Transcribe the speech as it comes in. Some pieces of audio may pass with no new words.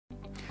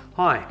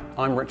Hi,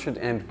 I'm Richard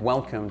and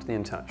welcome to the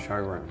InTouch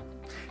showroom.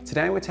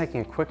 Today we're taking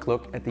a quick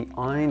look at the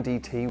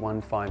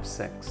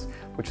INDT156,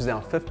 which is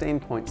our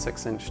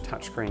 15.6-inch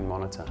touchscreen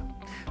monitor.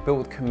 Built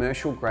with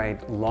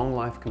commercial-grade,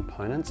 long-life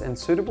components and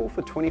suitable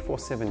for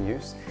 24/7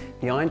 use,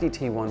 the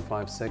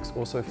INDT156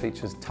 also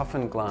features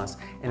toughened glass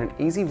and an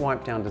easy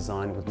wipe-down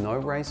design with no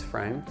raised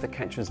frame that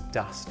catches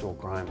dust or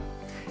grime.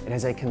 It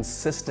has a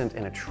consistent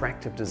and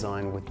attractive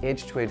design with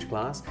edge-to-edge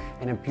glass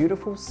and a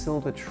beautiful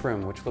silver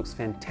trim which looks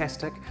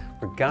fantastic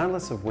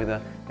regardless of whether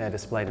they are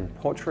displayed in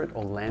portrait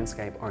or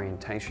landscape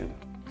orientation.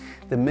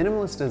 The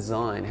minimalist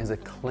design has a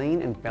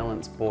clean and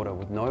balanced border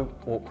with no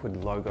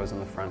awkward logos on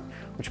the front,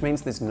 which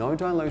means there's no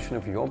dilution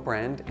of your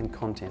brand and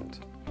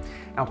content.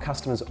 Our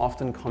customers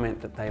often comment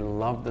that they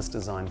love this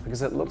design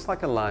because it looks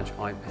like a large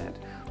iPad,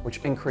 which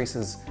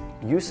increases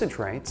usage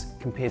rates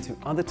compared to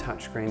other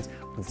touchscreens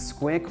with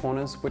square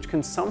corners, which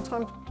can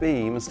sometimes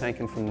be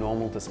mistaken for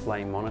normal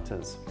display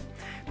monitors.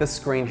 This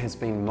screen has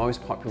been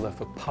most popular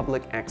for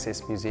public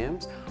access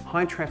museums,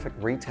 high traffic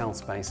retail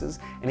spaces,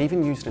 and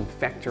even used in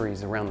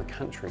factories around the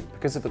country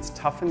because of its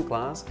toughened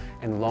glass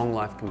and long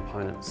life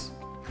components.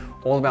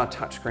 All of our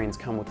touchscreens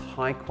come with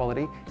high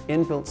quality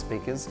inbuilt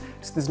speakers,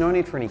 so there's no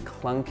need for any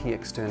clunky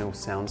external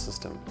sound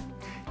system.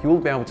 You will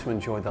be able to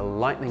enjoy the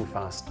lightning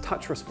fast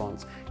touch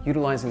response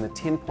utilising the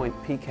 10-point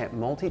PCAP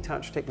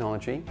multi-touch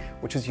technology,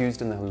 which is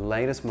used in the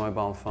latest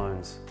mobile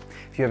phones.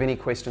 If you have any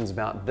questions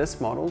about this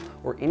model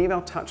or any of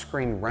our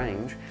touchscreen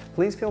range,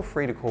 please feel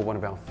free to call one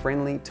of our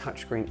friendly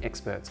touchscreen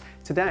experts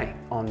today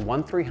on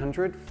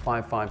 1300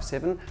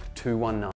 557 219.